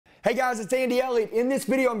Hey guys, it's Andy Elliott. In this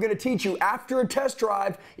video, I'm going to teach you after a test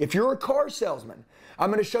drive, if you're a car salesman,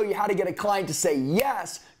 I'm going to show you how to get a client to say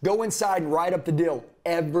yes, go inside and write up the deal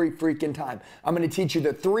every freaking time. I'm going to teach you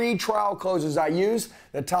the 3 trial closes I use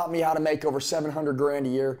that taught me how to make over 700 grand a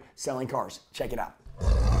year selling cars. Check it out.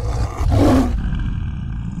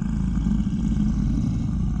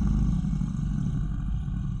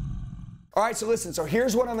 All right, so listen, so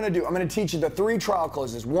here's what I'm going to do. I'm going to teach you the 3 trial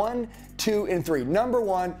closes, 1, 2, and 3. Number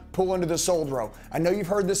 1, pull into the sold row. I know you've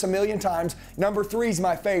heard this a million times. Number 3 is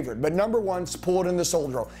my favorite, but number 1 is pull it in the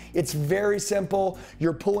sold row. It's very simple.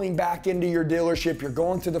 You're pulling back into your dealership. You're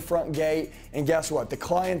going to the front gate, and guess what? The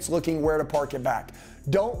client's looking where to park it back.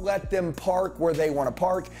 Don't let them park where they want to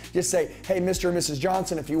park. Just say, hey, Mr. and Mrs.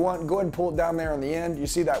 Johnson, if you want, go ahead and pull it down there on the end. You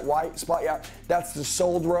see that white spot? Yeah, that's the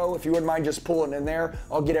sold row. If you wouldn't mind just pulling in there,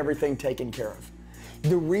 I'll get everything taken care of.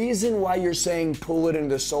 The reason why you're saying pull it into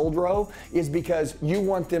the sold row is because you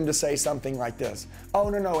want them to say something like this. Oh,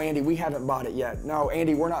 no, Andy, we haven't bought it yet. No,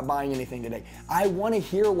 Andy, we're not buying anything today. I want to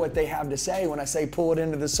hear what they have to say when I say pull it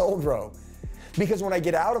into the sold row. Because when I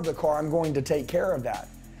get out of the car, I'm going to take care of that.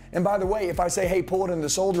 And by the way, if I say, hey, pull it in the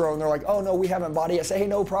sold row, and they're like, oh, no, we haven't bought it yet, say, hey,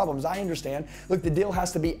 no problems, I understand. Look, the deal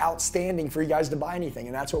has to be outstanding for you guys to buy anything,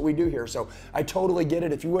 and that's what we do here. So I totally get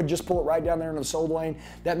it. If you would just pull it right down there in the sold lane,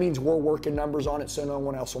 that means we're working numbers on it so no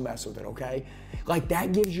one else will mess with it, okay? Like,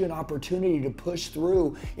 that gives you an opportunity to push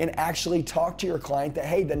through and actually talk to your client that,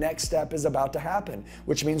 hey, the next step is about to happen,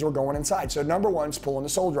 which means we're going inside. So number 1 is pull in the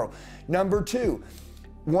sold row. Number 2,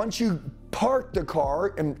 once you park the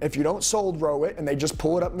car, and if you don't sold row it and they just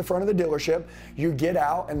pull it up in the front of the dealership, you get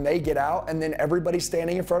out and they get out, and then everybody's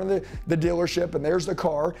standing in front of the dealership, and there's the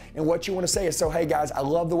car, and what you want to say is, so hey guys, I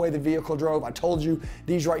love the way the vehicle drove. I told you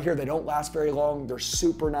these right here, they don't last very long. They're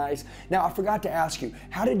super nice. Now, I forgot to ask you,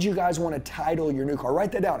 how did you guys want to title your new car?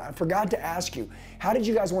 Write that down. I forgot to ask you, how did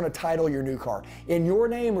you guys want to title your new car? In your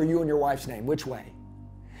name or you and your wife's name? Which way?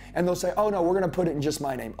 And they'll say, oh no, we're gonna put it in just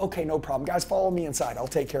my name. Okay, no problem. Guys, follow me inside. I'll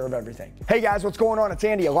take care of everything. Hey guys, what's going on? It's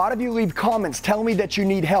Andy. A lot of you leave comments telling me that you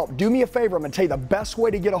need help. Do me a favor, I'm gonna tell you the best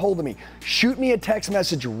way to get a hold of me. Shoot me a text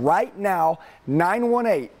message right now,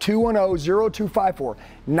 918-210-0254.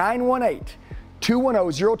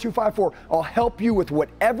 918-210-0254. I'll help you with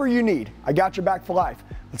whatever you need. I got your back for life.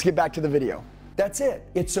 Let's get back to the video. That's it.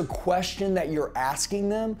 It's a question that you're asking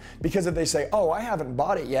them, because if they say, oh, I haven't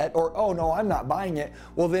bought it yet, or oh, no, I'm not buying it,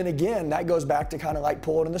 well, then again, that goes back to kind of like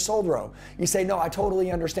pull it in the sold row. You say, no, I totally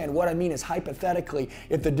understand. What I mean is, hypothetically,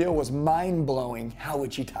 if the deal was mind-blowing, how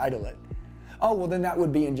would you title it? Oh, well, then that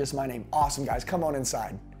would be in just my name. Awesome, guys. Come on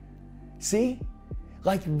inside. See?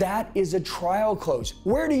 Like, that is a trial close.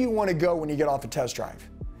 Where do you want to go when you get off a test drive?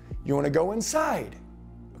 You want to go inside,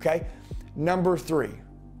 okay? Number 3,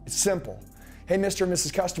 it's simple. Hey, Mr. and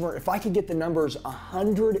Mrs. Customer, if I could get the numbers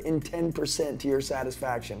 110% to your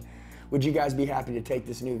satisfaction, would you guys be happy to take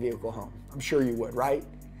this new vehicle home? I'm sure you would, right?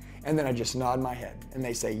 And then I just nod my head, and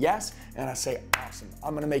they say yes, and I say, awesome.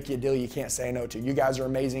 I'm gonna make you a deal you can't say no to. You guys are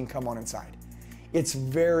amazing, come on inside. It's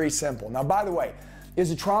very simple. Now, by the way, is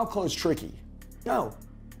a trial close tricky? No.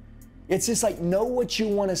 It's just like, know what you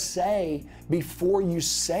wanna say before you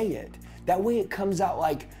say it. That way it comes out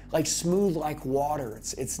like smooth like water.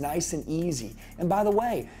 It's nice and easy. And by the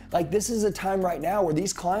way, like, this is a time right now where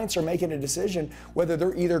these clients are making a decision whether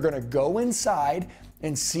they're either gonna go inside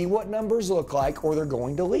and see what numbers look like, or they're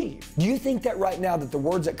going to leave. Do you think that right now that the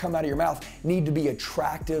words that come out of your mouth need to be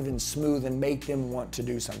attractive and smooth and make them want to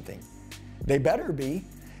do something? They better be,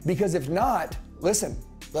 because if not, listen,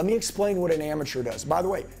 let me explain what an amateur does. By the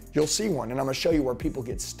way, you'll see one, and I'm gonna show you where people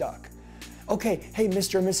get stuck. Okay, hey,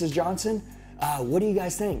 Mr. and Mrs. Johnson, what do you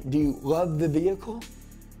guys think? Do you love the vehicle?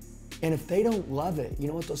 And if they don't love it, you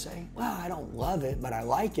know what they'll say? Well, I don't love it, but I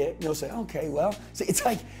like it. And they'll say, okay, well, see, it's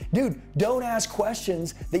like, dude, don't ask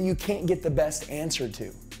questions that you can't get the best answer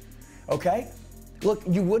to, okay? Look,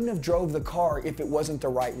 you wouldn't have drove the car if it wasn't the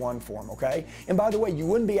right one for them, okay? And by the way, you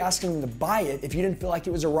wouldn't be asking them to buy it if you didn't feel like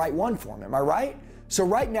it was the right one for them, am I right? So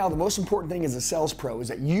right now, the most important thing as a sales pro is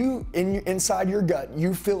that you, inside your gut,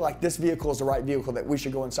 you feel like this vehicle is the right vehicle that we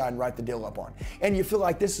should go inside and write the deal up on. And you feel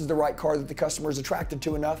like this is the right car that the customer is attracted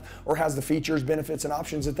to enough, or has the features, benefits, and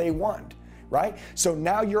options that they want, right? So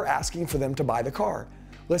now you're asking for them to buy the car.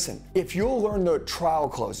 Listen, if you'll learn the trial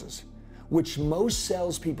closes, which most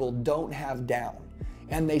salespeople don't have down,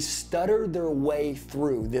 and they stutter their way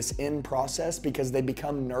through this end process because they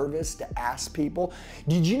become nervous to ask people.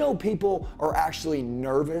 Did you know people are actually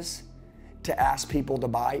nervous to ask people to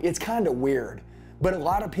buy? It's kind of weird, but a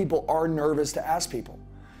lot of people are nervous to ask people.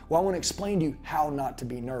 Well, I want to explain to you how not to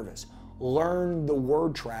be nervous. Learn the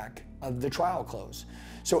word track of the trial close.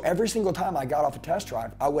 So every single time I got off a test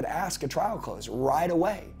drive, I would ask a trial close right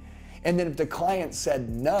away. And then if the client said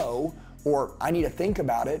no, or I need to think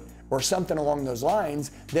about it, or something along those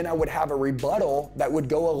lines, then I would have a rebuttal that would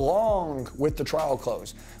go along with the trial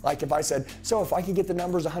close. Like if I said, so if I could get the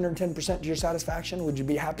numbers 110% to your satisfaction, would you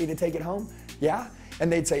be happy to take it home? Yeah? And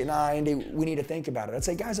they'd say, nah, Andy, we need to think about it. I'd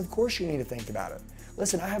say, guys, of course you need to think about it.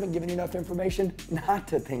 Listen, I haven't given you enough information not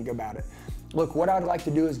to think about it. Look, what I'd like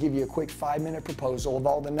to do is give you a quick 5-minute proposal of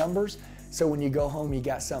all the numbers, so when you go home, you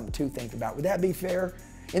got something to think about. Would that be fair?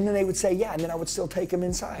 And then they would say, yeah, and then I would still take them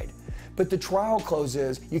inside. But the trial close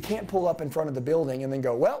is, you can't pull up in front of the building and then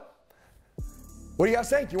go, well, what do you guys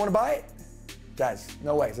think? You want to buy it? Guys,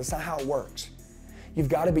 no ways. That's not how it works. You've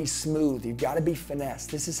got to be smooth. You've got to be finesse.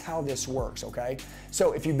 This is how this works, okay?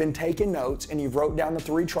 So if you've been taking notes and you've wrote down the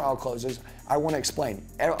 3 trial closes, I want to explain.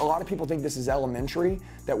 A lot of people think this is elementary,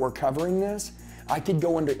 that we're covering this. I could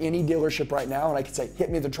go into any dealership right now and I could say, hit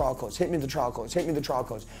me the trial close, hit me the trial close, hit me the trial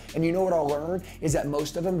close. And you know what I'll learn is that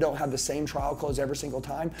most of them don't have the same trial close every single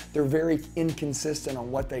time. They're very inconsistent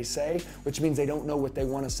on what they say, which means they don't know what they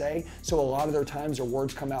want to say. So a lot of their times their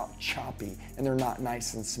words come out choppy and they're not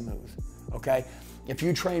nice and smooth, okay? If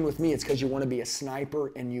you train with me, it's because you want to be a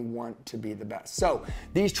sniper and you want to be the best. So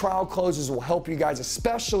these trial closes will help you guys,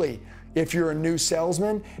 especially if you're a new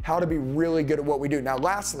salesman, how to be really good at what we do. Now,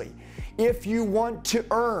 lastly, if you want to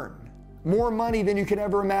earn more money than you could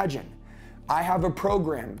ever imagine, I have a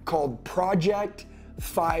program called Project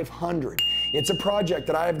 500. It's a project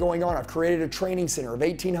that I have going on. I've created a training center of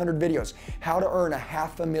 1,800 videos, how to earn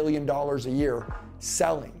 $500,000 a year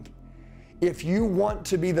selling. If you want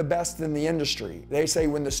to be the best in the industry, they say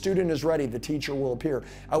when the student is ready, the teacher will appear.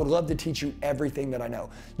 I would love to teach you everything that I know.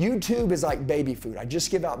 YouTube is like baby food. I just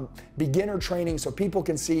give out beginner training so people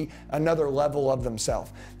can see another level of themselves.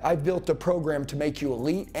 I've built a program to make you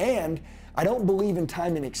elite, and I don't believe in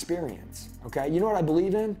time and experience, okay? You know what I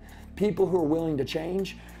believe in? People who are willing to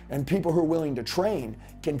change and people who are willing to train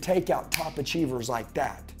can take out top achievers like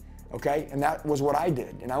that. Okay, and that was what I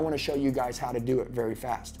did, and I want to show you guys how to do it very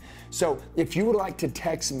fast. So if you would like to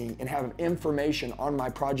text me and have information on my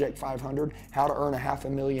Project 500, how to earn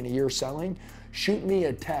 $500,000 a year selling, shoot me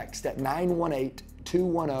a text at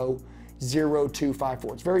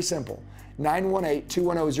 918-210-0254. It's very simple,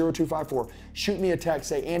 918-210-0254. Shoot me a text,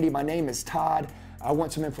 say, Andy, my name is Todd. I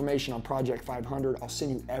want some information on Project 500. I'll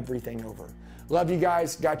send you everything over. Love you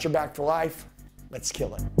guys, got your back for life. Let's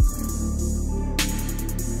kill it.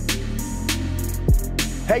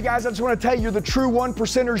 Hey guys, I just want to tell you, you're the true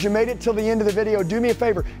 1%ers. You made it till the end of the video. Do me a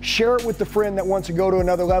favor, share it with a friend that wants to go to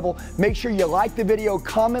another level. Make sure you like the video,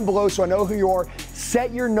 comment below so I know who you are,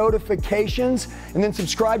 set your notifications, and then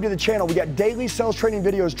subscribe to the channel. We got daily sales training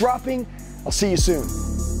videos dropping. I'll see you soon.